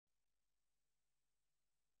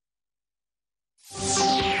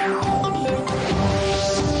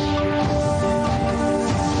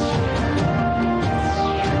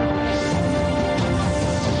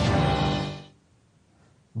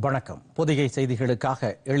வணக்கம். பொதிகை செய்திகளுக்காக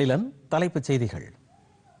எழிலன். தலைப்புச் செய்திகள்.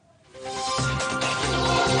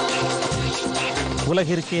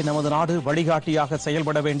 உலகிற்கே நமது நாடு வழிகாட்டியாக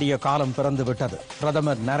செயல்பட வேண்டிய காலம் பிறந்துவிட்டது.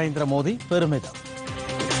 பிரதமர் நரேந்திர மோடி பெருமிதம்.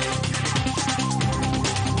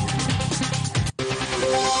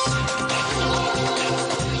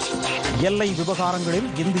 எல்லை விவகாரங்களில்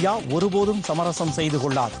இந்தியா ஒருபோதும் சமரசம் செய்து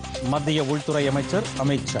கொள்ளாது. மத்திய உள்துறை அமைச்சர்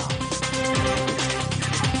அமித் ஷா.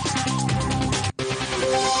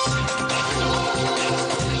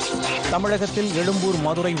 தமிழகத்தில் எழும்பூர்,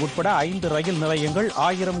 மதுரை உட்பட 5 ரயில் நிலையங்கள்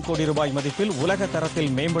 1000 கோடி ரூபாய் மதிப்பில் உலக தரத்தில்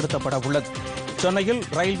மேம்படுத்தப்பட உள்ளது. சென்னையில்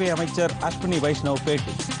ரயில்வே அமைச்சர் அஸ்வினி வைஷ்ணவ்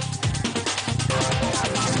பேட்டி.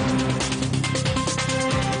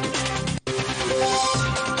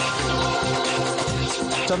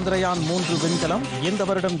 சந்திரயான் 3 விண்கலம் இந்த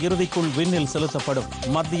வருடம் இறுதிக்குள் விண்ணில் செலுத்தப்படும்.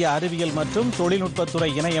 மத்திய அறிவியல் மற்றும்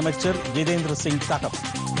தொழில்நுட்பத்துறை இணையமைச்சர் ஜிதேந்திர சிங் தகவல்.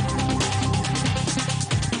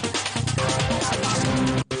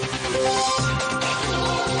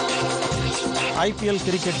 IPL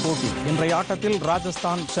கிரிக்கெட் போட்டி. இன்றைய ஆட்டத்தில்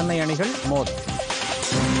ராஜஸ்தான், சென்னை அணிகள் மோதல்.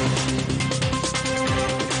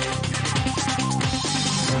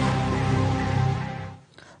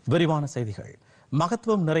 விரிவான செய்திகள்.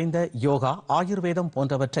 மகத்துவம் நிறைந்த யோகா, ஆயுர்வேதம்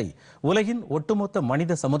போன்றவற்றை உலகின் ஒட்டுமொத்த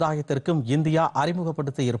மனித சமுதாயத்திற்கும் இந்தியா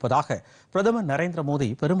அறிமுகப்படுத்தி இருப்பதாக பிரதமர் நரேந்திர மோடி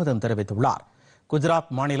பெருமிதம் தெரிவித்துள்ளார். குஜராத்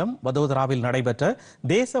மாநிலம் வதோதராவில் நடைபெற்ற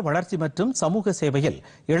தேச வளர்ச்சி மற்றும் சமூக சேவையில்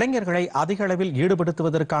இளைஞர்களை அதிக அளவில்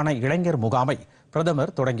ஈடுபடுத்துவதற்கான இளைஞர் முகாமை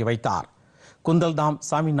பிரதமர் தொடங்கி வைத்தார். குந்தல்தாம்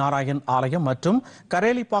சாமி நாராயண் ஆலயம் மற்றும்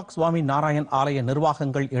கரேலிபாக் சுவாமி நாராயண் ஆலய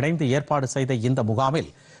நிர்வாகங்கள் இணைந்து ஏற்பாடு செய்த இந்த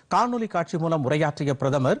முகாமில் காணொலி காட்சி மூலம் உரையாற்றிய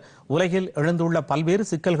பிரதமர், உலகில் எழுந்துள்ள பல்வேறு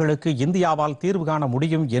சிக்கல்களுக்கு இந்தியாவால் தீர்வு காண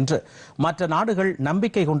முடியும் என்று மற்ற நாடுகள்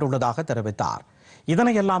நம்பிக்கை கொண்டுள்ளதாக தெரிவித்தார்.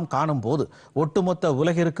 இதனையெல்லாம் காணும் போது ஒட்டுமொத்த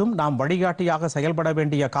உலகிற்கும் நாம் வழிகாட்டியாக செயல்பட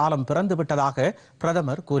வேண்டிய காலம் பிறந்துவிட்டதாக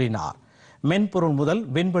பிரதமர் கூறினார். மென்பொருள் முதல்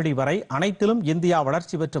விண்வெளி வரை அனைத்திலும் இந்தியா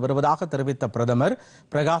வளர்ச்சி பெற்று வருவதாக தெரிவித்த பிரதமர்,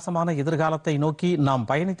 பிரகாசமான எதிர்காலத்தை நோக்கி நாம்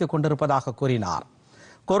பயணித்துக் கொண்டிருப்பதாக கூறினார்.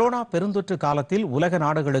 கொரோனா பெருந்தொற்று காலத்தில் உலக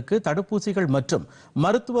நாடுகளுக்கு தடுப்பூசிகள் மற்றும்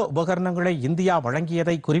மருத்துவ உபகரணங்களை இந்தியா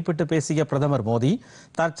வழங்கியதை குறிப்பிட்டு பேசிய பிரதமர் மோடி,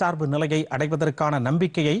 தற்சார்பு நிலையை அடைவதற்கான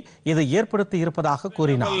நம்பிக்கையை இது ஏற்படுத்தி இருப்பதாக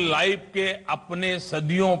கூறினார். लाइफ के अपने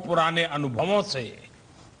सदियों पुराने अनुभवों से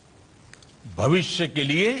भविष्य के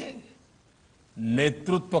लिए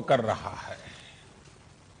नेतृत्व कर रहा है.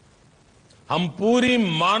 हम पूरी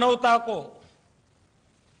मानवता को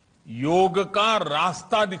योग का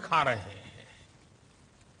रास्ता दिखा रहे हैं.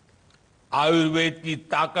 आयुर्वेद की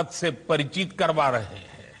ताकत से परिचित करवा रहे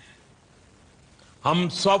हैं. हम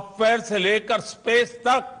सॉफ्टवेयर से लेकर स्पेस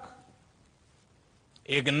तक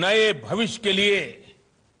एक नए भविष्य के लिए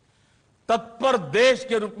तत्पर देश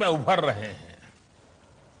के रूप में उभर रहे हैं.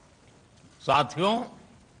 साथियों,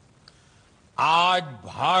 आज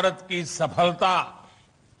भारत की सफलता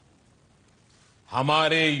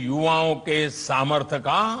हमारे युवाओं के सामर्थ्य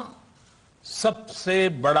का सबसे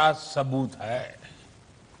बड़ा सबूत है.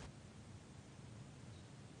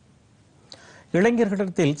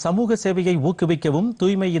 இளைஞர்களிடத்தில் சமூக சேவையை ஊக்குவிக்கவும்,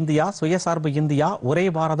 தூய்மை இந்தியா, சுயசார்பு இந்தியா, ஒரே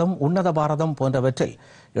பாரதம், உன்னத பாரதம் போன்றவற்றில்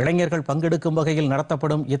இளைஞர்கள் பங்கெடுக்கும் வகையில்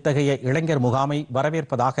நடத்தப்படும் இத்தகைய இளைஞர் முகாமை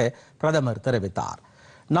வரவேற்பதாக பிரதமர் தெரிவித்தார்.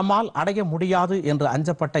 நம்மால் அடைய முடியாது என்று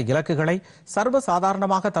அஞ்சப்பட்ட இலக்குகளை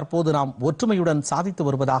சர்வசாதாரணமாக தற்போது நாம் ஒற்றுமையுடன் சாதித்து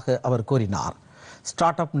வருவதாக அவர் கூறினார்.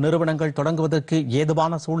 ஸ்டார்ட் அப் நிறுவனங்கள் தொடங்குவதற்கு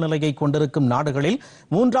ஏதுவான சூழ்நிலையை கொண்டிருக்கும் நாடுகளில்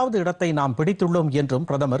 3வது இடத்தை நாம் பிடித்துள்ளோம் என்றும்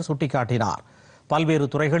பிரதமர் சுட்டிக்காட்டினார். பல்வேறு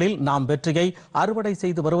துறைகளில் நாம் வெற்றியை அறுவடை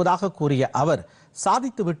செய்து வருவதாக கூறிய அவர்,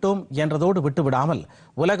 சாதித்து விட்டோம் என்றதோடு விட்டுவிடாமல்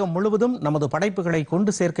உலகம் முழுவதும் நமது படைப்புகளை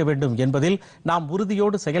கொண்டு சேர்க்க வேண்டும் என்பதில் நாம்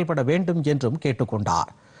உறுதியோடு செயல்பட வேண்டும் என்றும்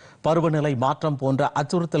கேட்டுக்கொண்டார். பருவநிலை மாற்றம் போன்ற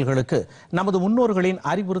அச்சுறுத்தல்களுக்கு நமது முன்னோர்களின்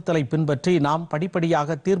அறிவுறுத்தலை பின்பற்றி நாம்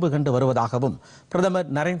படிப்படியாக தீர்வு கண்டு வருவதாகவும்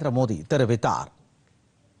பிரதமர் நரேந்திர மோடி தெரிவித்தார்.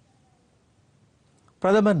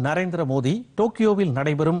 பிரதமர் நரேந்திர மோடி டோக்கியோவில்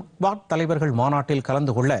நடைபெறும் குவாட் தலைவர்கள் மாநாட்டில்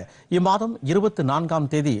கலந்து கொள்ள இம்மாதம் 24ஆம்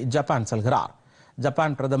தேதி ஜப்பான் செல்கிறார்.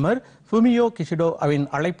 ஜப்பான் பிரதமர் ஃபுமியோ கிஷிடோவின்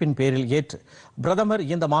அழைப்பின் பேரில் ஏற்று பிரதமர்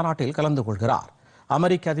இந்த மாநாட்டில் கலந்து கொள்கிறார்.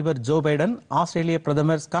 அமெரிக்க அதிபர் ஜோ பைடன், ஆஸ்திரேலிய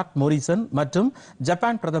பிரதமர் ஸ்காட் மோரிசன் மற்றும்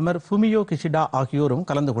ஜப்பான் பிரதமர் ஃபுமியோ கிஷிடா ஆகியோரும்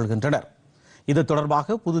கலந்து கொள்கின்றனர். இது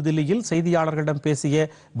தொடர்பாக புதுதில்லியில் செய்தியாளர்களிடம் பேசிய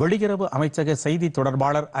வெளியுறவு அமைச்சக செய்தி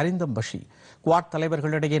தொடர்பாளர் அரிந்தம் பஷி, குவாட்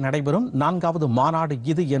தலைவர்களிடையே நடைபெறும் 4வது மாநாடு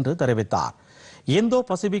இது என்று தெரிவித்தார். இந்தோ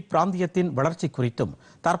பசிபிக் பிராந்தியத்தின் வளர்ச்சி குறித்தும்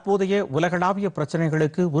தற்போதைய உலகளாவிய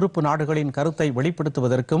பிரச்சினைகளுக்கு உறுப்பு நாடுகளின் கருத்தை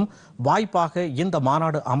வெளிப்படுத்துவதற்கும் வாய்ப்பாக இந்த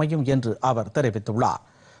மாநாடு அமையும் என்று அவர் தெரிவித்துள்ளார்.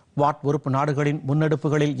 குவாட் உறுப்பு நாடுகளின்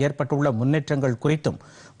முன்னெடுப்புகளில் ஏற்பட்டுள்ள முன்னேற்றங்கள் குறித்தும்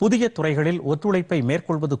புதிய துறைகளில் ஒத்துழைப்பை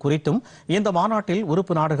மேற்கொள்வது குறித்தும் இந்த மாநாட்டில்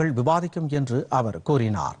உறுப்பு நாடுகள் விவாதிக்கும் என்று அவர்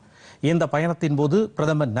கூறினார். இந்த பயணத்தின் போது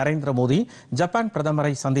பிரதமர் நரேந்திர மோடி ஜப்பான்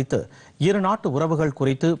பிரதமரை சந்தித்து இரு நாட்டு உறவுகள்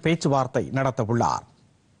குறித்து பேச்சுவார்த்தை நடத்தவுள்ளார்.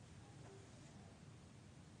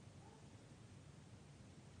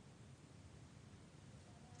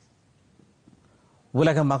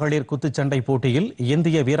 உலக மகளிர் குத்துச்சண்டை போட்டியில்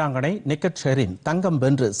இந்திய வீராங்கனை நிக்கத் ஷெரின் தங்கம்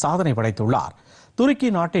வென்று சாதனை படைத்துள்ளார். துருக்கி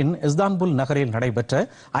நாட்டின் இஸ்தான்புல் நகரில் நடைபெற்ற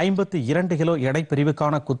 52 கிலோ எடை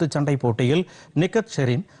பிரிவுக்கான குத்துச்சண்டை போட்டியில் நிக்கத்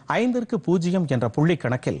ஷெரின் 5-0 என்ற புள்ளி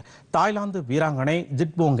கணக்கில் தாய்லாந்து வீராங்கனை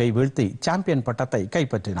ஜிட்போங்கை வீழ்த்தி சாம்பியன் பட்டத்தை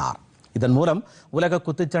கைப்பற்றினார். இதன் மூலம் உலக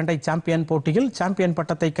குத்துச்சண்டை சாம்பியன் போட்டியில் சாம்பியன்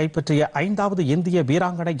பட்டத்தை கைப்பற்றிய 5வது இந்திய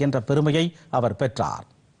வீராங்கனை என்ற பெருமையை அவர் பெற்றார்.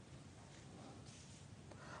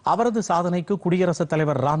 அவரது சாதனைக்கு குடியரசுத்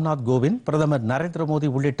தலைவர் ராம்நாத் கோவிந்த், பிரதமர் நரேந்திர மோடி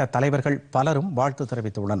உள்ளிட்ட தலைவர்கள் பலரும் வாழ்த்து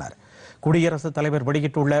தெரிவித்துள்ளனர். குடியரசுத் தலைவர்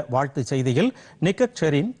வெளியிட்டுள்ள வாழ்த்துச் செய்தியில் நிக்கத்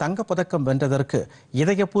ஷெரின் தங்கப்பதக்கம் வென்றதற்கு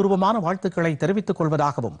இதயபூர்வமான வாழ்த்துக்களை தெரிவித்துக்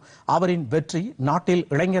கொள்வதாகவும் அவரின் வெற்றி நாட்டில்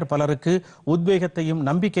இளைஞர் பலருக்கு உத்வேகத்தையும்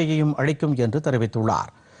நம்பிக்கையையும் அளிக்கும் என்று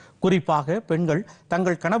தெரிவித்துள்ளார். குறிப்பாக பெண்கள்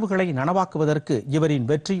தங்கள் கனவுகளை நனவாக்குவதற்கு இவரின்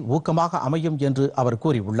வெற்றி ஊக்கமாக அமையும் என்று அவர்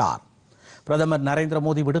கூறியுள்ளார். பிரதமர் நரேந்திர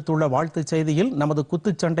மோடி விடுத்துள்ள வாழ்த்துச் செய்தியில் நமது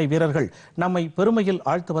குத்துச்சண்டை வீரர்கள் நம்மை பெருமையில்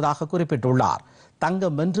ஆழ்த்துவதாக குறிப்பிட்டுள்ளார்.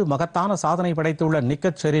 தங்கம் வென்று மகத்தான சாதனை படைத்துள்ள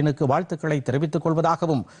நிக்கத் ஷெரினுக்கு வாழ்த்துக்களை தெரிவித்துக்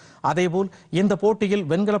கொள்வதாகவும், அதேபோல் இந்த போட்டியில்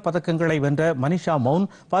வெண்கலப் பதக்கங்களை வென்ற மனிஷா மவுன்,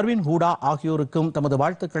 பர்வீன் ஹூடா ஆகியோருக்கும் தமது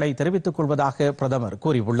வாழ்த்துக்களை தெரிவித்துக் கொள்வதாக பிரதமர்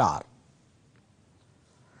கூறியுள்ளார்.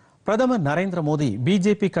 பிரதமர் நரேந்திர மோடி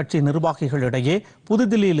பிஜேபி கட்சி நிர்வாகிகளிடையே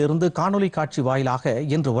புதுதில்லியிலிருந்து காணொலி காட்சி வாயிலாக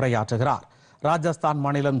இன்று உரையாற்றுகிறார். ராஜஸ்தான்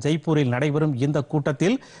மாநிலம் ஜெய்ப்பூரில் நடைபெறும் இந்த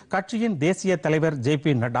கூட்டத்தில் கட்சியின் தேசிய தலைவர்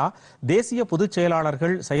ஜே.பி. நட்டா, தேசிய பொதுச்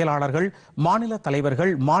செயலாளர்கள், செயலாளர்கள், மாநில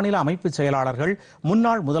தலைவர்கள், மாநில அமைப்பு செயலாளர்கள்,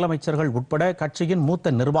 முன்னாள் முதலமைச்சர்கள் உட்பட கட்சியின்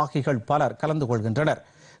மூத்த நிர்வாகிகள் பலர் கலந்து கொள்கின்றனர்.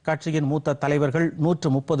 கட்சியின் மூத்த தலைவர்கள்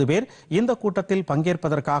 130 பேர் இந்த கூட்டத்தில்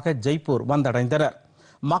பங்கேற்பதற்காக ஜெய்ப்பூர் வந்தடைந்தனர்.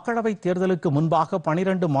 மக்களவைத் தேர்தலுக்கு முன்பாக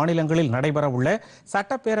 12 மாநிலங்களில் நடைபெறவுள்ள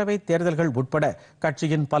சட்டப்பேரவை தேர்தல்கள் உட்பட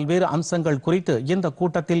கட்சியின் பல்வேறு அம்சங்கள் குறித்து இந்த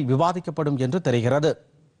கூட்டத்தில் விவாதிக்கப்படும் என்று தெரிகிறது.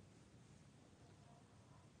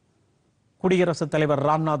 குடியரசுத் தலைவர்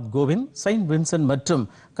ராம்நாத் கோவிந்த் செயின்ட் வின்சென்ட் மற்றும்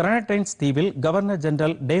கிரனடைன்ஸ் தீவில் கவர்னர்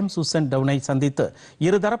ஜெனரல் டேம் சூசன் டவுனை சந்தித்து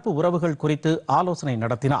இருதரப்பு உறவுகள் குறித்து ஆலோசனை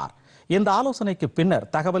நடத்தினார். இந்த ஆலோசனைக்கு பின்னர்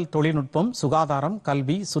தகவல் தொழில்நுட்பம், சுகாதாரம்,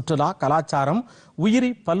 கல்வி, சுற்றுலா, கலாச்சாரம், உயிரி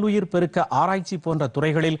பல்லுயிர் பெருக்க ஆராய்ச்சி போன்ற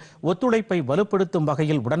துறைகளில் ஒத்துழைப்பை வலுப்படுத்தும்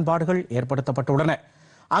வகையில் உடன்பாடுகள் ஏற்படுத்தப்பட்டுள்ளன.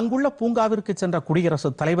 அங்குள்ள பூங்காவிற்கு சென்ற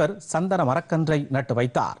குடியரசுத் தலைவர் சந்தன மரக்கன்றை நட்டு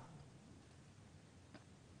வைத்தார்.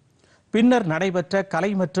 பின்னர் நடைபெற்ற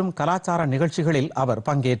கலை மற்றும் கலாச்சார நிகழ்ச்சிகளில் அவர்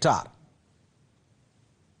பங்கேற்றார்.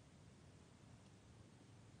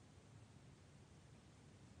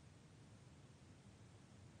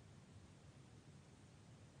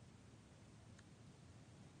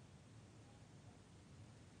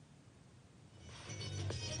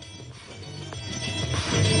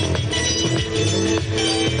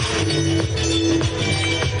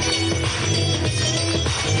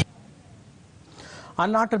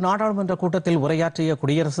 அந்நாட்டு நாடாளுமன்ற கூட்டத்தில் உரையாற்றிய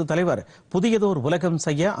குடியரசுத் தலைவர், புதியதோர் உலகம்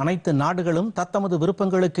செய்ய அனைத்து நாடுகளும் தத்தமது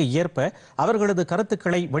விருப்பங்களுக்கு ஏற்ப அவர்களது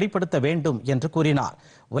கருத்துக்களை வெளிப்படுத்த வேண்டும் என்று கூறினார்.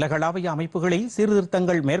 உலகளாவிய அமைப்புகளில்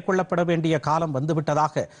சீர்திருத்தங்கள் மேற்கொள்ளப்பட வேண்டிய காலம்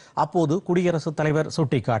வந்துவிட்டதாக அப்போது குடியரசுத் தலைவர்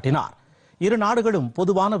சுட்டிக்காட்டினார். இரு நாடுகளும்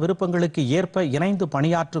பொதுவான விருப்பங்களுக்கு ஏற்ப இணைந்து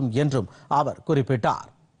பணியாற்றும் என்றும் அவர் குறிப்பிட்டார்.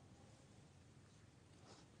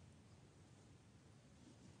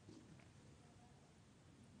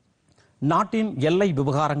 நாட்டின் எல்லை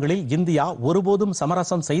விவகாரங்களில் இந்தியா ஒருபோதும்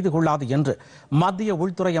சமரசம் செய்து கொள்ளாது என்று மத்திய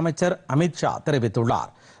உள்துறை அமைச்சர் அமித்ஷா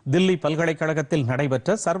தெரிவித்துள்ளார். தில்லி பல்கலைக்கழகத்தில்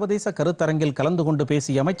நடைபெற்ற சர்வதேச கருத்தரங்கில் கலந்து கொண்டு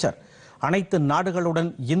பேசிய அமைச்சர், அனைத்து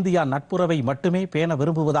நாடுகளுடன் இந்தியா நட்புறவை மட்டுமே பேண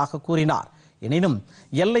விரும்புவதாக கூறினார். எனினும்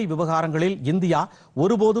எல்லை விவகாரங்களில் இந்தியா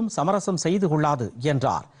ஒருபோதும் சமரசம் செய்து கொள்ளாது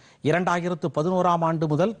என்றார். 2011ஆம் ஆண்டு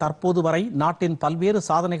முதல் தற்போது வரை நாட்டின் பல்வேறு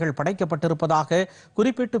சாதனைகள் படைக்கப்பட்டிருப்பதாக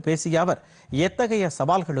குறிப்பிட்டு பேசிய அவர், எத்தகைய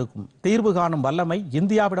சவால்களுக்கும் தீர்வு காணும் வல்லமை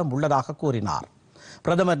இந்தியாவிடம் உள்ளதாக கூறினார்.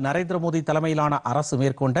 பிரதமர் நரேந்திர மோடி தலைமையிலான அரசு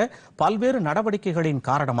மேற்கொண்ட பல்வேறு நடவடிக்கைகளின்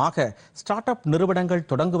காரணமாக ஸ்டார்ட் அப் நிறுவனங்கள்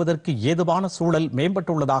தொடங்குவதற்கு ஏதுவான சூழல்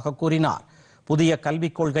மேம்பட்டுள்ளதாக கூறினார். புதிய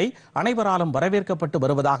கல்விக் கொள்கை அனைவராலும் வரவேற்கப்பட்டு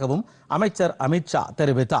வருவதாகவும் அமைச்சர் அமித்ஷா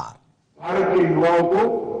தெரிவித்தார்.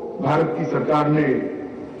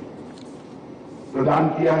 प्रदान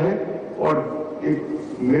किया है और एक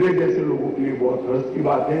मेरे जैसे लोगों के लिए बहुत हर्ष की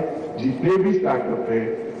बात है, जितने भी स्टार्टअप है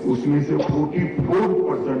उसमें से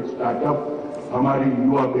 44% स्टार्टअप हमारी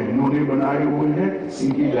युवा बहनों ने बनाए हुए हैं.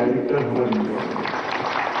 इनकी डायरेक्टर हमारी युवा,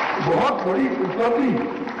 बहुत बड़ी उपलब्धि.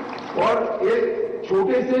 और ये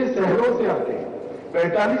छोटे से शहरों से आते हैं.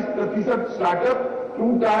 45% स्टार्टअप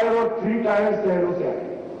 2 टायर और 3 टायर शहरों से आते हैं.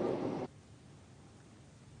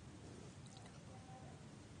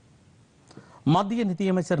 மத்திய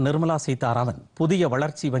நிதியமைச்சர் நிர்மலா சீதாராமன் புதிய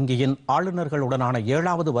வளர்ச்சி வங்கியின் ஆளுநர்களுடனான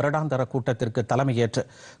 7வது வருடாந்திர கூட்டத்திற்கு தலைமையேற்று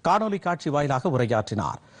காணொலி காட்சி வாயிலாக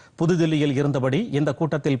உரையாற்றினார். புதுதில்லியில் இருந்தபடி இந்த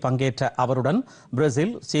கூட்டத்தில் பங்கேற்ற அவருடன்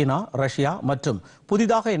பிரேசில், சீனா, ரஷ்யா மற்றும்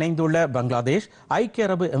புதிதாக இணைந்துள்ள பங்களாதேஷ், ஐக்கிய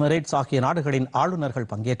அரபு எமிரேட்ஸ் ஆகிய நாடுகளின் ஆளுநர்கள்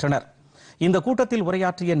பங்கேற்றனர். இந்த கூட்டத்தில்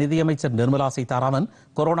உரையாற்றிய நிதியமைச்சர் நிர்மலா சீதாராமன்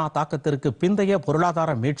கொரோனா தாக்கத்திற்கு பிந்தைய பொருளாதார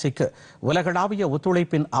மீட்சிக்கு உலகளாவிய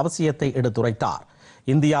ஒத்துழைப்பின் அவசியத்தை எடுத்துரைத்தார்.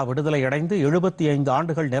 இந்தியா விடுதலை அடைந்து 75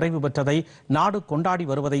 ஆண்டுகள் நிறைவு பெற்றதை நாடு கொண்டாடி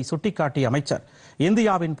வருவதை சுட்டிக்காட்டிய அமைச்சர்,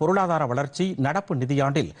 இந்தியாவின் பொருளாதார வளர்ச்சி நடப்பு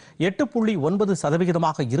நிதியாண்டில்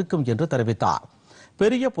 8.9% இருக்கும் என்று தெரிவித்தார்.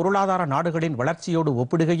 பெரிய பொருளாதார நாடுகளின் வளர்ச்சியோடு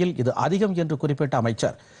ஒப்பிடுகையில் இது அதிகம் என்று குறிப்பிட்ட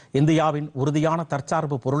அமைச்சர், இந்தியாவின் உறுதியான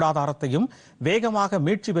தற்சார்பு பொருளாதாரத்தையும் வேகமாக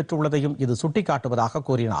மீட்சி பெற்றுள்ளதையும் இது சுட்டிக்காட்டுவதாக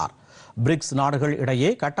கூறினார். பிரிக்ஸ் நாடுகள் இடையே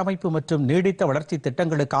கட்டமைப்பு மற்றும் நீடித்த வளர்ச்சி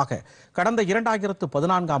திட்டங்களுக்காக கடந்த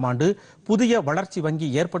 2014ஆம் ஆண்டு புதிய வளர்ச்சி வங்கி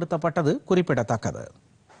ஏற்படுத்தப்பட்டது குறிப்பிடத்தக்கது.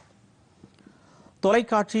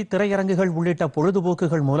 தொலைக்காட்சி, திரையரங்குகள் உள்ளிட்ட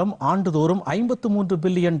பொழுதுபோக்குகள் மூலம் ஆண்டுதோறும் $53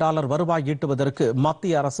 பில்லியன் வருவாய் ஈட்டுவதற்கு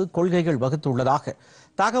மத்திய அரசு கொள்கைகள் வகுத்துள்ளதாக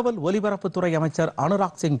தகவல் ஒலிபரப்புத்துறை அமைச்சர்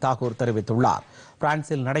அனுராக் சிங் தாக்கூர் தெரிவித்துள்ளார்.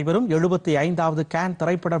 பிரான்சில் நடைபெறும் 75வது கேன்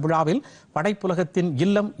திரைப்பட விழாவில் படைப்புலகத்தின்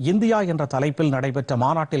இல்லம் இந்தியா என்ற தலைப்பில் நடைபெற்ற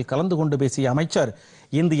மாநாட்டில் கலந்து கொண்டு பேசிய அமைச்சர்,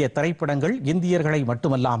 இந்திய திரைப்படங்கள் இந்தியர்களை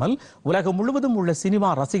மட்டுமல்லாமல் உலகம் முழுவதும் உள்ள சினிமா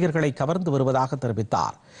ரசிகர்களை கவர்ந்து வருவதாக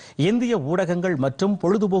தெரிவித்தார். இந்திய ஊடகங்கள் மற்றும்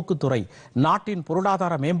பொழுதுபோக்குத்துறை நாட்டின்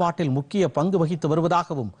பொருளாதார மேம்பாட்டில் முக்கிய பங்கு வகித்து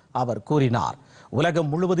வருவதாகவும் அவர் கூறினார். உலகம்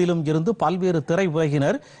முழுவதிலும் இருந்து பல்வேறு திரை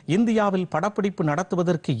உலகினர் இந்தியாவில் படப்பிடிப்பு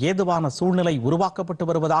நடத்துவதற்கு ஏதுவான சூழ்நிலை உருவாக்கப்பட்டு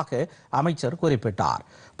வருவதாக அமைச்சர் குறிப்பிட்டார்.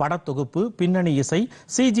 படத்தொகுப்பு, பின்னணி இசை,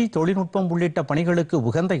 சிஜி தொழில்நுட்பம் உள்ளிட்ட பணிகளுக்கு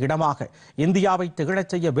உகந்த இடமாக இந்தியாவை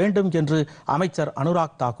திகழச் செய்ய வேண்டும் என்று அமைச்சர்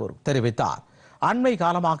அனுராக் தாக்கூர் தெரிவித்தார். அண்மை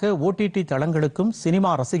காலமாக ஓடிடி தளங்களுக்கும்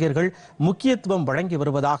சினிமா ரசிகர்கள் முக்கியத்துவம் வழங்கி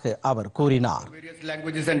வருவதாக அவர் கூறினார். Various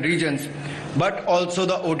languages and regions, but also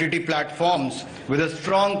the OTT platforms with a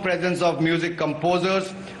strong presence of music composers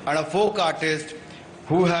and a folk artists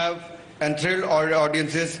who have enthralled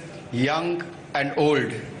audiences, young and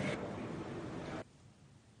old.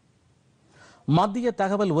 மத்திய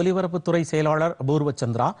தகவல் ஒலிபரப்புத்துறை செயலாளர் அபூர்வ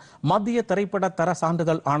சந்திரா, மத்திய திரைப்பட தர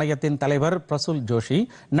சான்றிதழ் ஆணையத்தின் தலைவர் பிரசுல் ஜோஷி,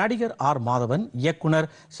 நடிகர் ஆர் மாதவன், இயக்குனர்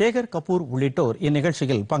சேகர் கபூர் உள்ளிட்டோர்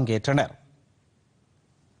இந்நிகழ்ச்சியில் பங்கேற்றனர்.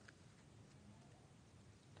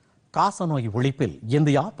 காசநோய் ஒழிப்பில்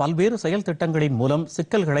இந்தியா பல்வேறு செயல் திட்டங்களின் மூலம்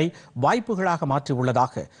சிக்கல்களை வாய்ப்புகளாக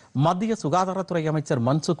மாற்றியுள்ளதாக மத்திய சுகாதாரத்துறை அமைச்சர்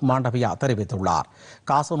மன்சுக் மாண்டவியா தெரிவித்துள்ளார்.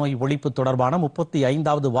 காசநோய் ஒழிப்பு தொடர்பான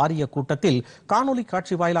 35வது வாரிய கூட்டத்தில் காணொலி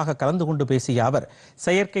காட்சி வாயிலாக கலந்து கொண்டு பேசிய அவர்,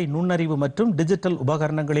 செயற்கை நுண்ணறிவு மற்றும் டிஜிட்டல்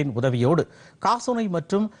உபகரணங்களின் உதவியோடு காசநோய்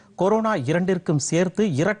மற்றும் கொரோனா இரண்டிற்கும் சேர்த்து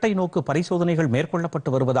இரட்டை நோக்கு பரிசோதனைகள்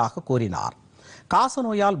மேற்கொள்ளப்பட்டு வருவதாக கூறினார்.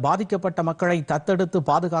 காசநோயால் பாதிக்கப்பட்ட மக்களை தத்தெடுத்து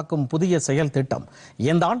பாதுகாக்கும் புதிய செயல் திட்டம்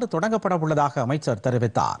இந்த ஆண்டு தொடங்கப்பட உள்ளதாக அமைச்சர்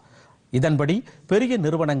தெரிவித்தார். இதன்படி பெரிய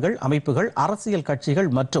நிறுவனங்கள், அமைப்புகள், அரசியல் கட்சிகள்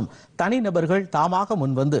மற்றும் தனிநபர்கள் தாமாக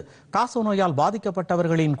முன்வந்து காசநோயால்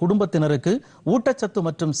பாதிக்கப்பட்டவர்களின் குடும்பத்தினருக்கு ஊட்டச்சத்து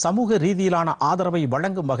மற்றும் சமூக ரீதியிலான ஆதரவை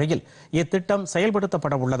வழங்கும் வகையில் இத்திட்டம்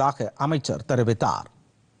செயல்படுத்தப்பட உள்ளதாக அமைச்சர் தெரிவித்தார்.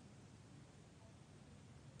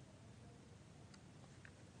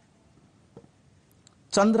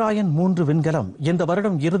 சந்திராயன் 3 விண்கலம் இந்த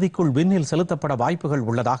வருடம் இறுதிக்குள் விண்ணில் செலுத்தப்பட வாய்ப்புகள்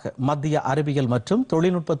உள்ளதாக மத்திய அறிவியல் மற்றும்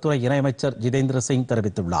தொழில்நுட்பத்துறை இணையமைச்சர் ஜிதேந்திர சிங்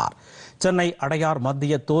தெரிவித்துள்ளார். சென்னை அடையார்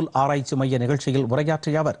மத்திய தோல் ஆராய்ச்சி மைய நிகழ்ச்சியில்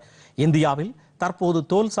உரையாற்றிய அவர், இந்தியாவில் தற்போது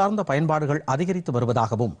தோல் சார்ந்த பயன்பாடுகள் அதிகரித்து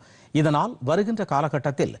வருவதாகவும், இதனால் வருகின்ற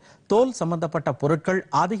காலகட்டத்தில் தோல் சம்பந்தப்பட்ட பொருட்கள்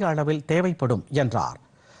அதிக அளவில் தேவைப்படும் என்றார்.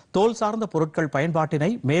 தோல் சார்ந்த பொருட்கள் பயன்பாட்டினை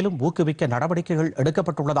மேலும் ஊக்குவிக்க நடவடிக்கைகள்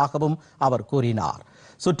எடுக்கப்பட்டுள்ளதாகவும் அவர் கூறினார்.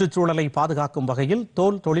 சுற்றுச்சூழலை பாதுகாக்கும் வகையில்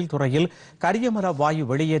தோல் தொழில்துறையில் கரியமல வாயு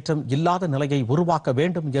வெளியேற்றம் இல்லாத நிலையை உருவாக்க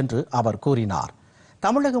வேண்டும் என்று அவர் கூறினார்.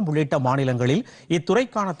 தமிழகம் உள்ளிட்ட மாநிலங்களில்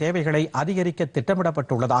இத்துறைக்கான தேவைகளை அதிகரிக்க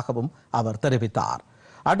திட்டமிடப்பட்டுள்ளதாகவும் அவர் தெரிவித்தார்.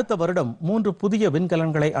 அடுத்த வருடம் 3 புதிய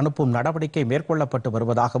விண்கலன்களை அனுப்பும் நடவடிக்கை மேற்கொள்ளப்பட்டு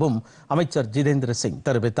வருவதாகவும் அமைச்சர் ஜிதேந்திர சிங்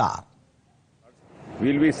தெரிவித்தார்.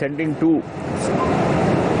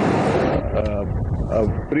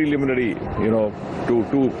 Preliminary,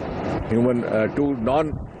 two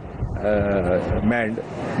non-manned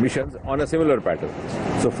missions on a similar pattern.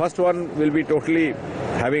 So first one will be totally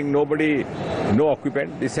having no occupant.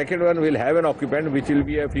 The second one will have an occupant, which will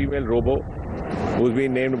be a female robo who's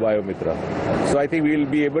been named Biomitra. So I think we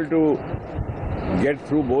will be able to get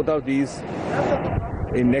through both of these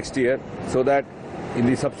in next year, so that in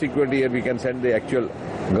the subsequent year we can send the actual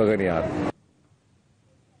Gaganyaan.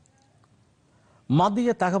 மத்திய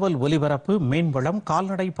தகவல் ஒலிபரப்பு, மீன்வளம்,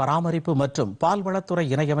 கால்நடை பராமரிப்பு மற்றும் பால்வளத்துறை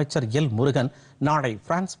இணையமைச்சர் L Murugan நாளை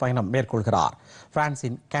பிரான்ஸ் பயணம் மேற்கொள்கிறார்.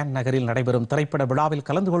 பிரான்சின் கேன் நகரில் நடைபெறும் திரைப்பட விழாவில்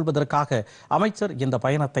கலந்து கொள்வதற்காக அமைச்சர் இந்த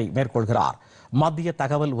பயணத்தை மேற்கொள்கிறார். மத்திய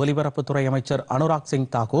தகவல் ஒலிபரப்புத்துறை அமைச்சர் அனுராக்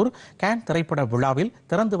சிங் தாக்கூர் கேன் திரைப்பட விழாவில்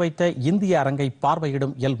திறந்து வைத்த இந்திய அரங்கை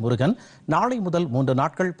பார்வையிடும் எல் முருகன் நாளை முதல் 3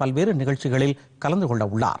 நாட்கள் பல்வேறு நிகழ்ச்சிகளில் கலந்து கொள்ள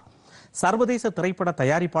உள்ளார். சர்வதேச திரைப்பட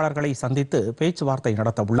தயாரிப்பாளர்களை சந்தித்து பேச்சுவார்த்தை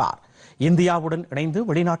நடத்த உள்ளார். இந்தியாவுடன் இணைந்து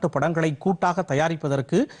வெளிநாட்டு படங்களை கூட்டாக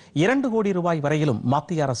தயாரிப்பதற்கு 2 கோடி ரூபாய் வரையிலும்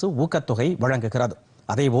மத்திய அரசு ஊக்கத்தொகை வழங்குகிறது.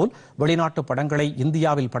 அதேபோல் வெளிநாட்டு படங்களை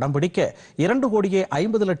இந்தியாவில் படம் பிடிக்க 2 கோடியே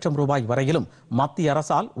 50 லட்சம் ரூபாய் வரையிலும் மத்திய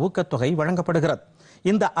அரசால் ஊக்கத்தொகை வழங்கப்படுகிறது.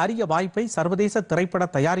 இந்த அரிய வாய்ப்பை சர்வதேச திரைப்பட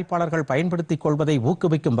தயாரிப்பாளர்கள் பயன்படுத்திக் கொள்வதை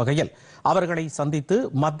ஊக்குவிக்கும் வகையில் அவர்களை சந்தித்து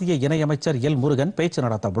மத்திய இணையமைச்சர் எல் முருகன் பேச்சு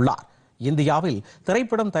நடத்த உள்ளார். இந்தியாவில்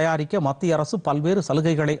திரைப்படம் தயாரிக்க மத்திய அரசு பல்வேறு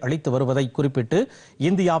சலுகைகளை அளித்து வருவதை குறிப்பிட்டு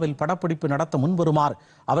இந்தியாவில் படப்பிடிப்பு நடத்த முன்வருமாறு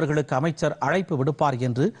அவர்களுக்கு அமைச்சர் அழைப்பு விடுப்பார்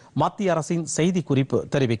என்று மத்திய அரசின் செய்திக்குறிப்பு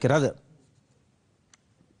தெரிவிக்கிறது.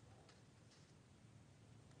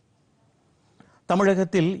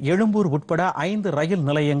 தமிழகத்தில் எழும்பூர் உட்பட 5 ரயில்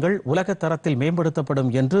நிலையங்கள் உலக தரத்தில் மேம்படுத்தப்படும்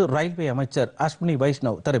என்று ரயில்வே அமைச்சர் அஸ்வினி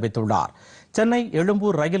வைஷ்ணவ் தெரிவித்துள்ளார். சென்னை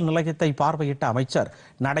எழும்பூர் ரயில் நிலையத்தை பார்வையிட்ட அமைச்சர்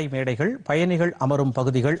நடைமேடைகள், பயணிகள் அமரும்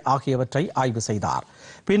பகுதிகள் ஆகியவற்றை ஆய்வு செய்தார்.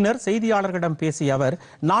 பின்னர் செய்தியாளர்களிடம் பேசிய அவர்,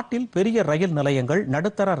 நாட்டில் பெரிய ரயில் நிலையங்கள்,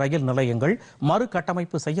 நடுத்தர ரயில் நிலையங்கள்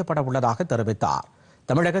மறுகட்டமைப்பு செய்யப்பட உள்ளதாக தெரிவித்தார்.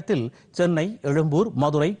 தமிழகத்தில் சென்னை, எழும்பூர்,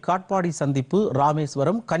 மதுரை, காட்பாடி சந்திப்பு,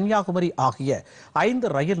 ராமேஸ்வரம், கன்னியாகுமரி ஆகிய 5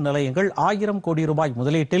 ரயில் நிலையங்கள் 1000 கோடி ரூபாய்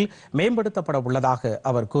முதலீட்டில் மேம்படுத்தப்பட உள்ளதாக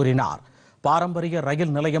அவர் கூறினார். பாரம்பரிய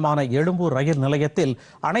ரயில் நிலையமான எழும்பூர் ரயில் நிலையத்தில்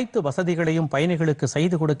அனைத்து வசதிகளையும் பயணிகளுக்கு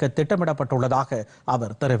செய்து கொடுக்க திட்டமிடப்பட்டுள்ளதாக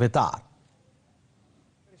அவர் தெரிவித்தார்.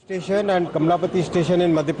 Station and Kamalapati station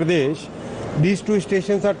in Madhya Pradesh, these 2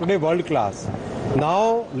 stations are today world class. Now,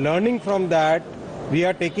 learning from that, we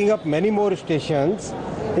are taking up many more stations.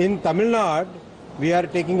 In Tamil Nadu, we are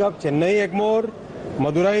taking up Chennai Egmore,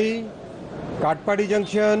 Madurai, Katpadi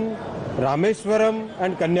Junction, Rameswaram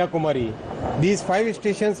and Kanyakumari. These 5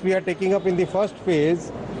 stations we are taking up in the first phase,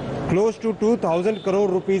 close to 2,000 crore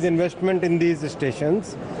rupees investment in these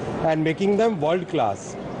stations and making them world class.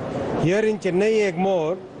 Here in Chennai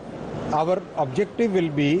Egmore, our objective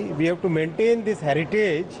will be, we have to maintain this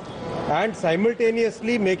heritage and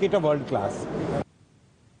simultaneously make it a world class.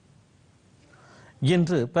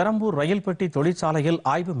 இன்று பெரம்பூர் ரயில் பெட்டி தொழிற்சாலையில்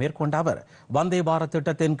ஆய்வு மேற்கொண்ட அவர் வந்தே பாரத்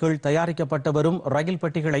திட்டத்தின் கீழ் தயாரிக்கப்பட்டு வரும் ரயில்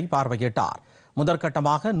பெட்டிகளை பார்வையிட்டார்.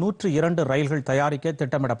 முதற்கட்டமாக 102 ரயில்கள் தயாரிக்க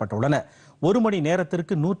திட்டமிடப்பட்டுள்ளன. 1 மணி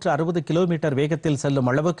நேரத்திற்கு 160 கிலோமீட்டர் வேகத்தில்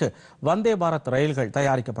செல்லும் அளவுக்கு வந்தே பாரத் ரயில்கள்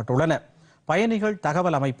தயாரிக்கப்பட்டுள்ளன. பயணிகள்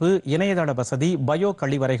தகவல் அமைப்பு, இணையதள வசதி, பயோ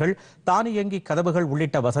கழிவறைகள், தானியங்கி கதவுகள்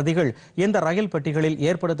உள்ளிட்ட வசதிகள் இந்த ரயில் பெட்டிகளில்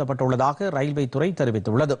ஏற்படுத்தப்பட்டுள்ளதாக ரயில்வே துறை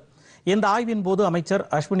தெரிவித்துள்ளது. இந்த ஆய்வின் போது அமைச்சர்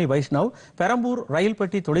அஸ்வினி வைஷ்ணவ் பெரம்பூர் ரயில்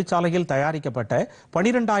பெட்டி தொழிற்சாலையில் தயாரிக்கப்பட்ட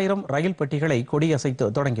 12,000 ரயில் பெட்டிகளை கொடியசைத்து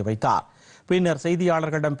தொடங்கி வைத்தார். பின்னர்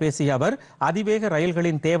செய்தியாளர்களிடம் பேசிய அவர், அதிவேக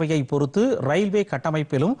ரயில்களின் தேவையை பொறுத்து ரயில்வே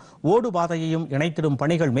கட்டமைப்பிலும் ஓடுபாதையையும் இணைத்திடும்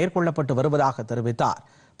பணிகள் மேற்கொள்ளப்பட்டு வருவதாக தெரிவித்தார்.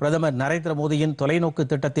 பிரதமர் நரேந்திர மோடியின் தொலைநோக்கு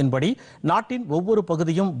திட்டத்தின்படி நாட்டின் ஒவ்வொரு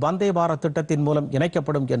பகுதியும் வந்தே பாரத் திட்டத்தின் மூலம்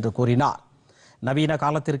இணைக்கப்படும் என்று கூறினார். நவீன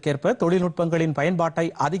காலத்திற்கேற்ப தொழில்நுட்பங்களின் பயன்பாட்டை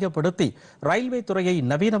அதிகப்படுத்தி ரயில்வே துறையை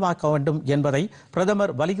நவீனமாக்க வேண்டும் என்பதை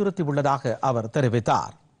பிரதமர் வலியுறுத்தியுள்ளதாக அவர்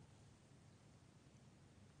தெரிவித்தார்.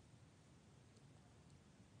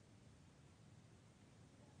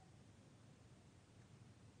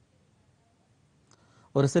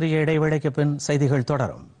 ஒரு சிறிய இடைவேளைக்கு பின் செய்திகள்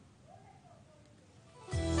தொடரும்.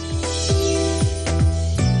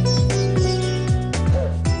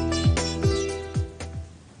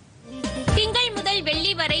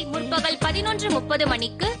 முற்பகல் 11:30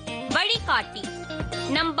 மணிக்கு வழிகாட்டி.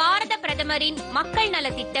 நம் பாரத பிரதமரின் மக்கள் நல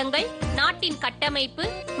திட்டங்கள், நாட்டின் கட்டமைப்பு,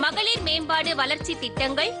 மகளிர் மேம்பாடு வளர்ச்சி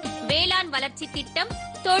திட்டங்கள், வேளாண் வளர்ச்சி திட்டம்,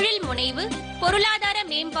 தொழில் முனைவு, பொருளாதார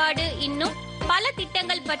மேம்பாடு, இன்னும் பல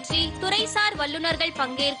திட்டங்கள் பற்றி துறைசார் வல்லுநர்கள்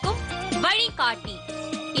பங்கேற்கும் வழிகாட்டி.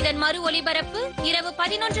 இதன் மறு ஒலிபரப்பு இரவு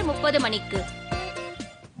 11:30 மணிக்கு.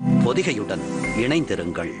 பொதிகையுடன்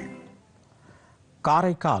இணைந்திருங்கள்.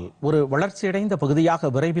 காரைக்கால் ஒரு வளர்ச்சியடைந்த பகுதியாக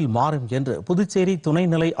விரைவில் மாறும் என்று புதுச்சேரி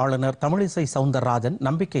துணைநிலை ஆளுநர் தமிழிசை சவுந்தரராஜன்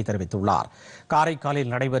நம்பிக்கை தெரிவித்துள்ளார்.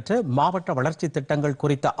 காரைக்காலில் நடைபெற்ற மாவட்ட வளர்ச்சி திட்டங்கள்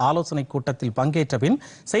குறித்த ஆலோசனைக் கூட்டத்தில் பங்கேற்ற பின்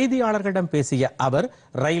செய்தியாளர்களிடம் பேசிய அவர்,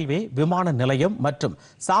 ரயில்வே, விமான நிலையம் மற்றும்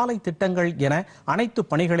சாலை திட்டங்கள் என அனைத்து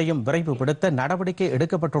பணிகளையும் விரைவுபடுத்த நடவடிக்கை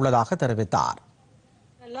எடுக்கப்பட்டுள்ளதாக தெரிவித்தார்.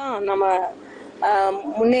 நம்ம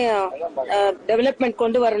முன்னே டெவலப்மெண்ட்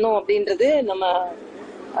கொண்டு வரணும் அப்படின்றது நம்ம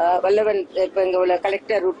வல்லவன், இப்ப இங்க உள்ள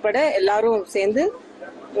கலெக்டர் உட்பட எல்லாரும் சேர்ந்து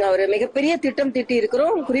ஒரு மிகப்பெரிய திட்டம் தீட்டி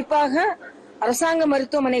இருக்கிறோம். குறிப்பாக அரசாங்க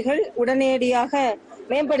மருத்துவமனைகள் உடனடியாக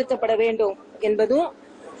மேம்படுத்தப்பட வேண்டும் என்பதும்,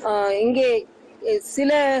 இங்கே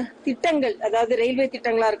சில திட்டங்கள், அதாவது ரயில்வே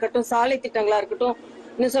திட்டங்களா இருக்கட்டும், சாலை திட்டங்களா இருக்கட்டும்,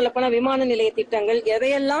 இன்னும் சொல்ல போனா விமான நிலைய திட்டங்கள்,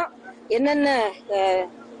 எதையெல்லாம் என்னென்ன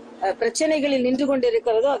பிரச்சனைகளில் நின்று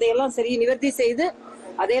கொண்டிருக்கிறதோ அதையெல்லாம் சரி நிவர்த்தி செய்து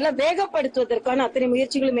அதையெல்லாம் வேகப்படுத்துவதற்கான அத்தனை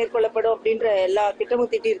முயற்சிகளும் மேற்கொள்ளப்படும் அப்படின்ற எல்லா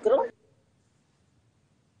திட்டமும் தீட்டியிருக்கிறோம்.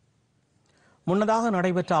 முன்னதாக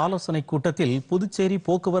நடைபெற்ற ஆலோசனைக் கூட்டத்தில் புதுச்சேரி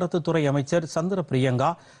போக்குவரத்து துறை அமைச்சர் சந்திர பிரியங்கா,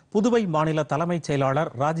 புதுவை மாநில தலைமைச்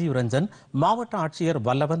செயலாளர் ராஜீவ் ரஞ்சன், மாவட்ட ஆட்சியர்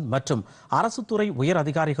வல்லவன் மற்றும் அரசு துறை உயர்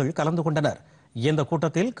அதிகாரிகள் கலந்து கொண்டனர். இந்த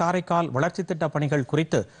கூட்டத்தில் காரைக்கால் வளர்ச்சித் திட்ட பணிகள்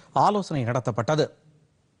குறித்து ஆலோசனை நடத்தப்பட்டது.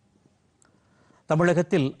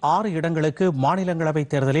 தமிழகத்தில் 6 இடங்களுக்கு மாநிலங்களவை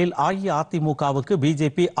தேர்தலில் அஇஅதிமுகவுக்கு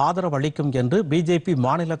பிஜேபி ஆதரவு அளிக்கும் என்று பிஜேபி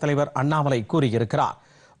மாநில தலைவர் அண்ணாமலை கூறியிருக்கிறார்.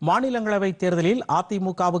 மாநிலங்களவை தேர்தலில்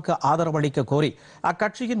அதிமுகவுக்கு ஆதரவு அளிக்க கோரி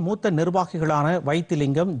அக்கட்சியின் மூத்த நிர்வாகிகளான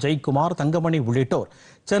வைத்திலிங்கம், ஜெயக்குமார், தங்கமணி உள்ளிட்டோர்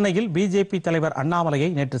சென்னையில் பிஜேபி தலைவர் அண்ணாமலையை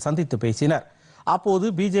நேற்று சந்தித்து பேசினர். அப்போது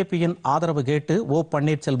பிஜேபியின் ஆதரவு கேட்டு ஓ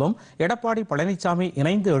பன்னீர்செல்வம், எடப்பாடி பழனிசாமி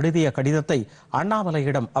இணைந்து எழுதிய கடிதத்தை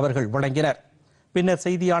அண்ணாமலையிடம் அவர்கள் வழங்கினர். பின்னர்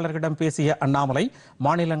செய்தியாளர்களிடம் பேசிய அண்ணாமலை,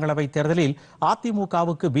 மாநிலங்களவை தேர்தலில்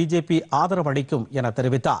அதிமுகவுக்கு பிஜேபி ஆதரவு அளிக்கும் என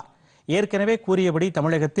தெரிவித்தார். ஏற்கனவே கூறியபடி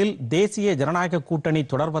தமிழகத்தில் தேசிய ஜனநாயக கூட்டணி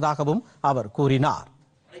தொடர்வதாகவும் அவர் கூறினார்.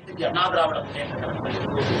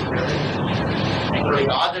 எங்களுடைய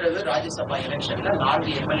ஆதரவு ராஜ்யசபா எலெக்ஷன்ல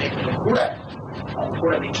 4 எம்எல்ஏக்களும் கூட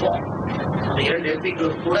நிற்போம். அந்த 2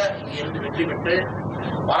 எம்பிக்களும் கூட இங்கிருந்து வெற்றி பெற்று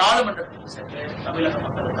பாராளுமன்றத்திற்கு சென்று தமிழக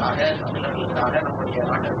மக்களுக்காக, தமிழர்களுக்காக, நம்முடைய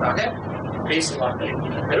நாட்டிற்காக பேசுவார்கள்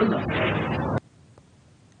என்கிற பெரும் நம்பிக்கை.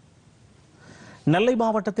 நெல்லை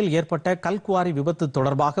மாவட்டத்தில் ஏற்பட்ட கல்குவாரி விபத்து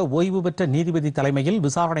தொடர்பாக ஓய்வு பெற்ற நீதிபதி தலைமையில்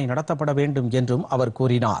விசாரணை நடத்தப்பட வேண்டும் என்றும் அவர்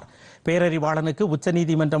கூறினார். பேரறிவாளனுக்கு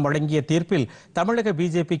உச்சநீதிமன்றம் வழங்கிய தீர்ப்பில் தமிழக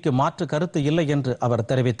பிஜேபிக்கு மாற்று கருத்து இல்லை என்று அவர்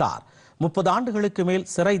தெரிவித்தார். 30 ஆண்டுகளுக்கு மேல்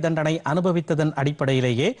சிறை தண்டனை அனுபவித்ததன்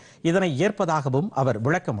அடிப்படையிலேயே இதனை ஏற்பதாகவும் அவர்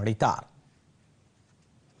விளக்கம் அளித்தார்.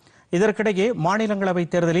 இதற்கிடையே மாநிலங்களவை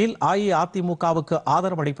தேர்தலில் அஇஅதிமுகவுக்கு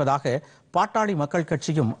ஆதரவு அளிப்பதாக பாட்டாளி மக்கள்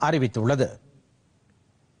கட்சியும் அறிவித்துள்ளது.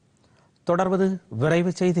 தொடர்வது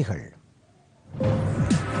விரைவு செய்திகள்.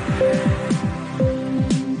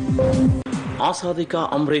 ஆசாதி கா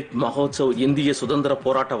அம்ரித் மகோத்சவ் இந்திய சுதந்திர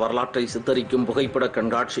போராட்ட வரலாற்றை சித்தரிக்கும் புகைப்பட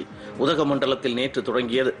கண்காட்சி உதகமண்டலத்தில் நேற்று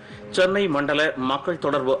தொடங்கியது. சென்னை மண்டல மக்கள்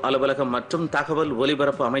தொடர்பு அலுவலகம் மற்றும் தகவல்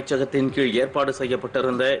ஒலிபரப்பு அமைச்சகத்தின் கீழ் ஏற்பாடு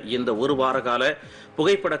செய்யப்பட்டிருந்த இந்த ஒரு வார கால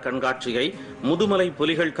புகைப்பட கண்காட்சியை முதுமலை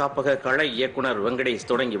புலிகள் காப்பக கள இயக்குநர் வெங்கடேஷ்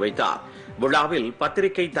தொடங்கி வைத்தார். விழாவில்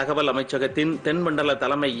பத்திரிகை தகவல் அமைச்சகத்தின் தென்மண்டல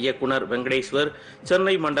தலைமை இயக்குநர் வெங்கடேஸ்வர்,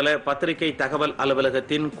 சென்னை மண்டல பத்திரிகை தகவல்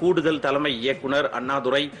அலுவலகத்தின் கூடுதல் தலைமை இயக்குநர்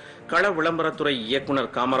அண்ணாதுரை, கள விளம்பரத்துறை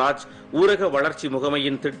இயக்குநர் காமராஜ், ஊரக வளர்ச்சி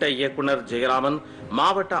முகமையின் திட்ட இயக்குநர் ஜெயராமன்,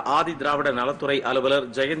 மாவட்ட ஆதி திராவிட நலத்துறை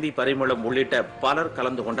அலுவலர் ஜெயந்தி பரிமளம் உள்ளிட்ட பலர்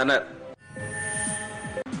கலந்து கொண்டனர்.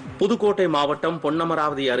 புதுக்கோட்டை மாவட்டம்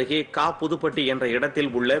பொன்னமராவதி அருகே கா புதுப்பட்டி என்ற இடத்தில்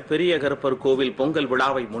உள்ள பெரிய கருப்பர் கோவில் பொங்கல்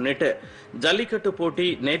விழாவை முன்னிட்டு ஜல்லிக்கட்டு போட்டி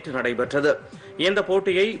நேற்று நடைபெற்றது. இந்த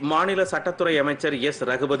போட்டியை மாநில சட்டத்துறை அமைச்சர் எஸ்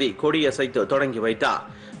ரகுபதி கொடியசைத்து தொடங்கி வைத்தார்.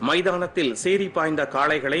 மைதானத்தில் சீறி பாய்ந்த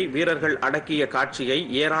காளைகளை வீரர்கள் அடக்கிய காட்சியை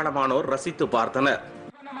ஏராளமானோர் ரசித்து பார்த்தனர்.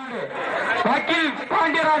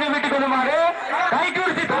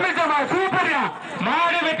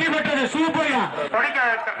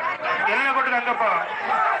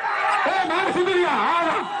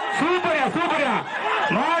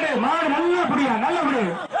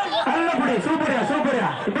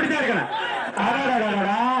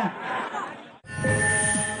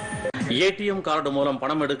 ஏடிஎம் கார்டு மூலம்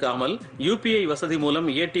பணம் எடுக்காமல் யுபிஐ வசதி மூலம்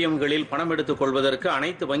ஏடிஎம்களில் பணம் எடுத்துக் கொள்வதற்கு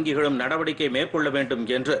அனைத்து வங்கிகளும் நடவடிக்கை மேற்கொள்ள வேண்டும்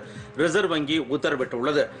என்று ரிசர்வ் வங்கி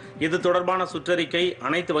உத்தரவிட்டுள்ளது. இது தொடர்பான சுற்றறிக்கை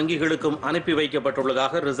அனைத்து வங்கிகளுக்கும் அனுப்பி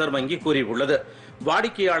வைக்கப்பட்டுள்ளதாக ரிசர்வ் வங்கி கூறியுள்ளது.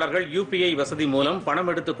 வாடிக்கையாளர்கள் யுபிஐ வசதி மூலம்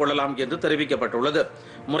பணம் எடுத்துக் கொள்ளலாம் என்று தெரிவிக்கப்பட்டுள்ளது.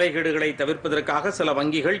 முறைகேடுகளை தவிர்ப்பதற்காக சில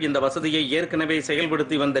வங்கிகள் இந்த வசதியை ஏற்கனவே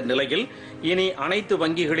செயல்படுத்தி வந்த நிலையில் இனி அனைத்து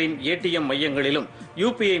வங்கிகளின் ஏடிஎம் மையங்களிலும்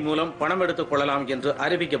யுபிஐ மூலம் பணம் எடுத்துக் கொள்ளலாம் என்று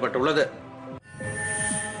அறிவிக்கப்பட்டுள்ளது.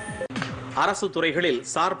 அரசு துறைகளில்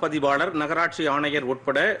சார் பதிவாளர், நகராட்சி ஆணையர்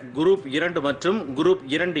உட்பட குரூப் 2 மற்றும் குரூப்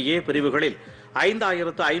 2A பிரிவுகளில்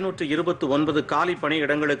 5529 காலி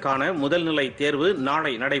பணியிடங்களுக்கான முதல்நிலை தேர்வு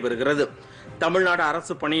நாளை நடைபெறுகிறது. தமிழ்நாடு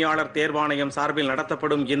அரசு பணியாளர் தேர்வாணையம் சார்பில்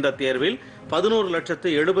நடத்தப்படும் இந்த தேர்வில்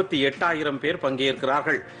 11,78,000 பேர்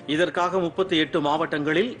பங்கேற்கிறார்கள். இதற்காக 38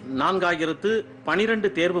 மாவட்டங்களில்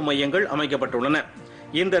 4012 தேர்வு மையங்கள் அமைக்கப்பட்டுள்ளன.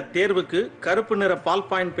 இந்த தேர்வுக்கு கருப்பு நிற பால்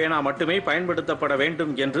பாயிண்ட் பேனா மட்டுமே பயன்படுத்தப்பட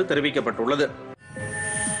வேண்டும் என்று தெரிவிக்கப்பட்டுள்ளது.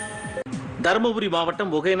 தருமபுரி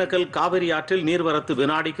மாவட்டம் ஒகேனக்கல் காவிரி ஆற்றில் நீர்வரத்து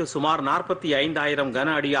வினாடிக்கு சுமார் 45,000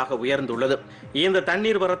 கன அடியாக உயர்ந்துள்ளது. இந்த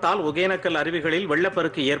தண்ணீர் வரத்தால் ஒகேனக்கல் அருவிகளில்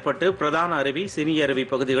வெள்ளப்பெருக்கு ஏற்பட்டு பிரதான அருவி, சினி அருவி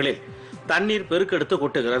பகுதிகளில் தண்ணீர் பெருக்கெடுத்து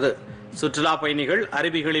கொட்டுகிறது. சுற்றுலா பயணிகள்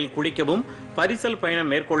அருவிகளில் குளிக்கவும் பரிசல்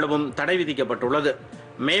பயணம் மேற்கொள்ளவும் தடை விதிக்கப்பட்டுள்ளது.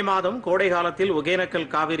 மே மாதம் கோடை காலத்தில்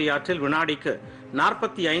ஒகேனக்கல் காவிரி ஆற்றில் வினாடிக்கு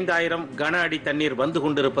 45,000 கன அடி தண்ணீர் வந்து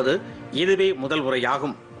கொண்டிருப்பது இதுவே முதல்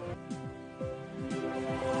முறையாகும்.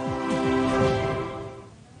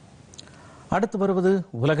 அடுத்து வருவது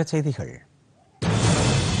உலக செய்திகள்.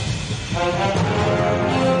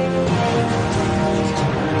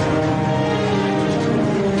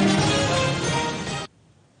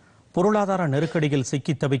 பொருளாதார நெருக்கடியில்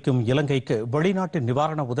சிக்கி தவிக்கும் இலங்கைக்கு வெளிநாட்டு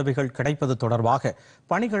நிவாரண உதவிகள் கிடைப்பது தொடர்பாக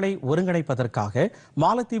பணிகளை ஒருங்கிணைப்பதற்காக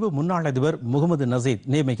மாலத்தீவு முன்னாள் அதிபர் முகமது நசீத்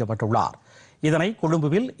நியமிக்கப்பட்டுள்ளார். இதனை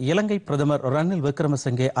கொழும்புவில் இலங்கை பிரதமர் ரணில்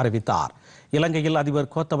விக்ரமசிங்கே அறிவித்தார். இலங்கையில் அதிபர்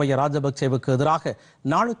கோத்தபய ராஜபக்சேவுக்கு எதிராக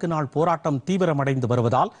நாளுக்கு நாள் போராட்டம் தீவிரமடைந்து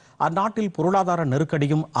வருவதால் அந்நாட்டில் பொருளாதார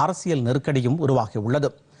நெருக்கடியும் அரசியல் நெருக்கடியும்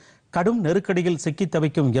உருவாகியுள்ளது. கடும் நெருக்கடியில் சிக்கி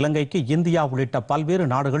தவிக்கும் இலங்கைக்கு இந்தியா உள்ளிட்ட பல்வேறு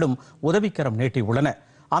நாடுகளும் உதவிக்கரம் நீட்டியுள்ளன.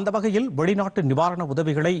 அந்த வகையில் வெளிநாட்டு நிவாரண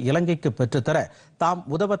உதவிகளை இலங்கைக்கு பெற்றுத்தர தாம்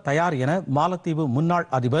உதவ தயார் என மாலத்தீவு முன்னாள்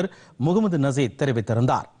அதிபர் முகமது நசீத்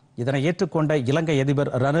தெரிவித்திருந்தார். இதனை ஏற்றுக்கொண்ட இலங்கை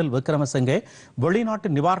அதிபர் ரணில் விக்ரமசிங்கே வெளிநாட்டு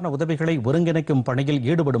நிவாரண உதவிகளை ஒருங்கிணைக்கும் பணியில்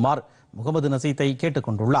ஈடுபடுமாறு முகமது நசீத்தை கேட்டுக்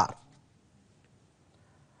கொண்டுள்ளார்.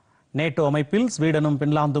 நேட்டோ அமைப்பில் ஸ்வீடனும்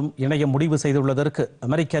பின்லாந்தும் இணைய முடிவு செய்துள்ளதற்கு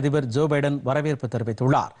அமெரிக்க அதிபர் ஜோ பைடன் வரவேற்பு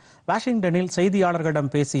தெரிவித்துள்ளார். வாஷிங்டனில்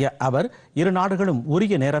செய்தியாளர்களிடம் பேசிய அவர் இரு நாடுகளும்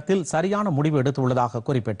உரிய நேரத்தில் சரியான முடிவு எடுத்துள்ளதாக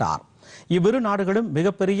குறிப்பிட்டார். இவ்விரு நாடுகளும்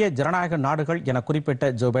மிகப்பெரிய ஜனநாயக நாடுகள் என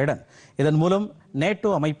குறிப்பிட்ட ஜோ பைடன் இதன் மூலம் நேட்டோ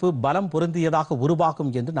அமைப்பு பலம் பொருந்தியதாக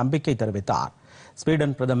உருவாகும் என்று நம்பிக்கை தெரிவித்தார்.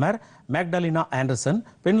 ஸ்வீடன் பிரதமர் மேக்டலினா ஆண்டர்சன்,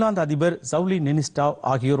 பின்லாந்து அதிபர் சவுலி நினிஸ்டாவ்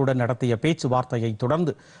ஆகியோருடன் நடத்திய பேச்சுவார்த்தையை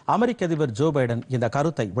தொடர்ந்து அமெரிக்க அதிபர் ஜோ பைடன் இந்த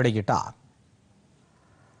கருத்தை வெளியிட்டார்.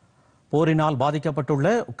 போரினால் பாதிக்கப்பட்டுள்ள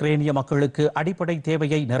உக்ரைனிய மக்களுக்கு அடிப்படை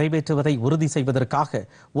தேவையை நிறைவேற்றுவதை உறுதி செய்வதற்காக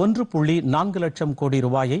 1.4 லட்சம் கோடி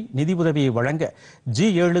ரூபாயை நிதியுதவியை வழங்க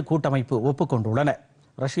G7 கூட்டமைப்பு ஒப்புக்கொண்டுள்ளன.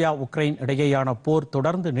 ரஷ்யா உக்ரைன் இடையேயான போர்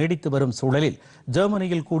தொடர்ந்து நீடித்து வரும் சூழலில்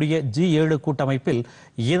ஜெர்மனியில் கூடிய G7 கூட்டமைப்பில்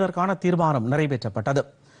இதற்கான தீர்மானம் நிறைவேற்றப்பட்டது.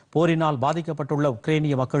 போரினால் பாதிக்கப்பட்டுள்ள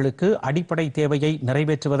உக்ரைனிய மக்களுக்கு அடிப்படை தேவையை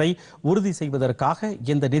நிறைவேற்றுவதை உறுதி செய்வதற்காக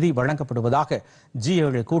இந்த நிதி வழங்கப்படுவதாக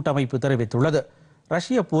G7 கூட்டமைப்பு தெரிவித்துள்ளது.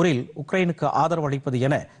 ரஷ்ய போரில் உக்ரைனுக்கு ஆதரவு அளிப்பது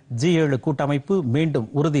என G7 கூட்டமைப்பு மீண்டும்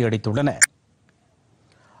உறுதியளித்துள்ளன.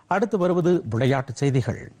 அடுத்து வருவது விளையாட்டுச்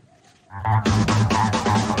செய்திகள்.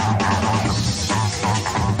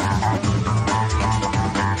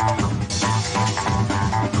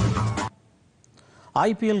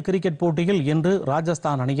 IPL கிரிக்கெட் போட்டியில் இன்று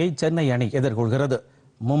ராஜஸ்தான் அணியை சென்னை அணி எதிர்கொள்கிறது.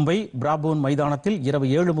 மும்பை பிராபோன் மைதானத்தில் இரவு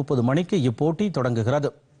 7:30 மணிக்கு இப்போட்டி தொடங்குகிறது.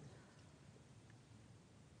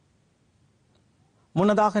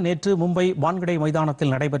 முன்னதாக நேற்று மும்பை வான்கடே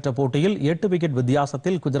மைதானத்தில் நடைபெற்ற போட்டியில் 8 விக்கெட்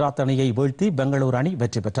வித்தியாசத்தில் குஜராத் அணியை வீழ்த்தி பெங்களூரு அணி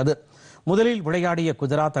வெற்றி பெற்றது. முதலில் விளையாடிய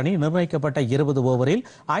குஜராத் அணி நிர்ணயிக்கப்பட்ட 20 ஓவரில்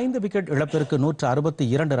 5 விக்கெட் இழப்பிற்கு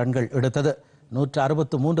 162 ரன்கள் எடுத்தது.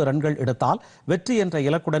 163 ரன்கள் எடுத்தால் வெற்றி என்ற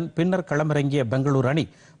இலக்குடன் பின்னர் களமிறங்கிய பெங்களூரு அணி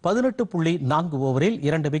 18.4 ஓவரில்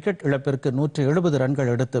 2 விக்கெட் இழப்பிற்கு 170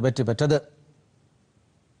 ரன்கள் எடுத்து வெற்றி பெற்றது.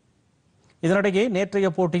 இதனிடையே நேற்றைய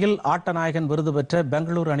போட்டியில் ஆட்டநாயகன் விருது பெற்ற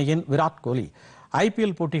பெங்களூரு அணியின் விராட் கோலி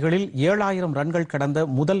IPL போட்டிகளில் 7,000 ரன்கள் கடந்த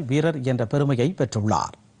முதல் வீரர் என்ற பெருமையை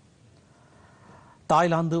பெற்றுள்ளார்.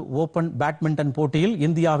 தாய்லாந்து ஓபன் பேட்மிண்டன் போட்டியில்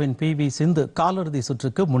இந்தியாவின் PV சிந்து காலிறுதி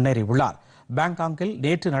சுற்றுக்கு முன்னேறியுள்ளார். பாங்காங்கில்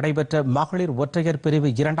நேற்று நடைபெற்ற மகளிர் ஒற்றையர் பிரிவு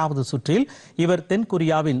 2வது சுற்றில் இவர்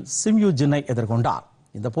தென்கொரியாவின் சிம்யூ ஜின்னை எதிர்கொண்டார்.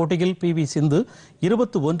 இந்த போட்டியில் PV சிந்து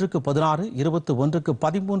 21-16,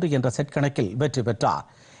 21-13 என்ற செட் கணக்கில் வெற்றி பெற்றார்.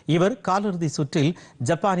 இவர் காலிறுதி சுற்றில்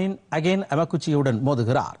ஜப்பானின் அகேன் அமகுச்சியுடன்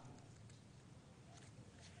மோதுகிறார்.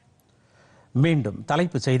 மீண்டும்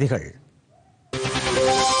தலைப்புச் செய்திகள்.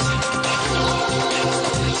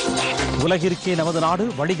 உலகிற்கே நமது நாடு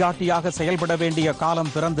வழிகாட்டியாக செயல்பட வேண்டிய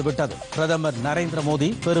காலம் பிறந்துவிட்டது. பிரதமர் நரேந்திர மோடி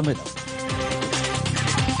பெருமிதம்.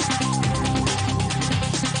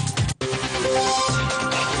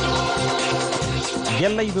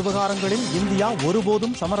 எல்லை விவகாரங்களில் இந்தியா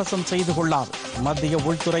ஒருபோதும் சமரசம் செய்து கொள்ளாது. மத்திய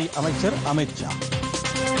உள்துறை அமைச்சர் அமித்ஷா.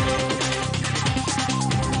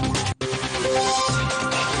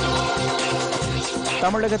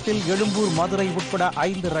 தமிழகத்தில் எழும்பூர், மதுரை உட்பட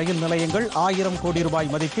 5 ரயில் நிலையங்கள் 1000 கோடி ரூபாய்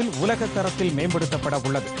மதிப்பில் உலக தரத்தில் மேம்படுத்தப்பட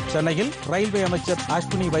உள்ளது. சென்னையில் ரயில்வே அமைச்சர்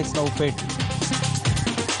அஸ்வினி வைஷ்ணவ் பேட்டி.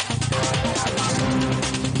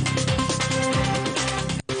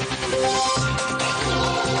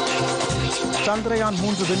 சந்திரயான்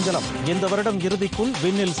 3 விண்கலம் இந்த வருடம் இறுதிக்குள்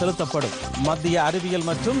விண்ணில் செலுத்தப்படும். மத்திய அறிவியல்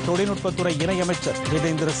மற்றும் தொழில்நுட்பத்துறை இணையமைச்சர்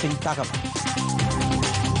ஜிதேந்திர சிங் தகவல்.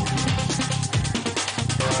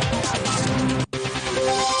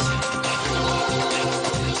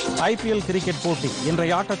 ஐபிஎல் கிரிக்கெட் போட்டி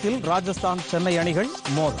இன்றைய ஆட்டத்தில் ராஜஸ்தான் சென்னை அணிகள்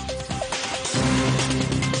மோதல்.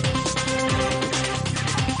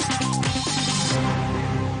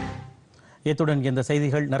 இத்துடன் இந்த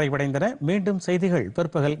செய்திகள் நிறைவடைந்தன. மீண்டும் செய்திகள்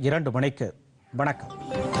பிற்பகல் 2 மணிக்கு. வணக்கம்.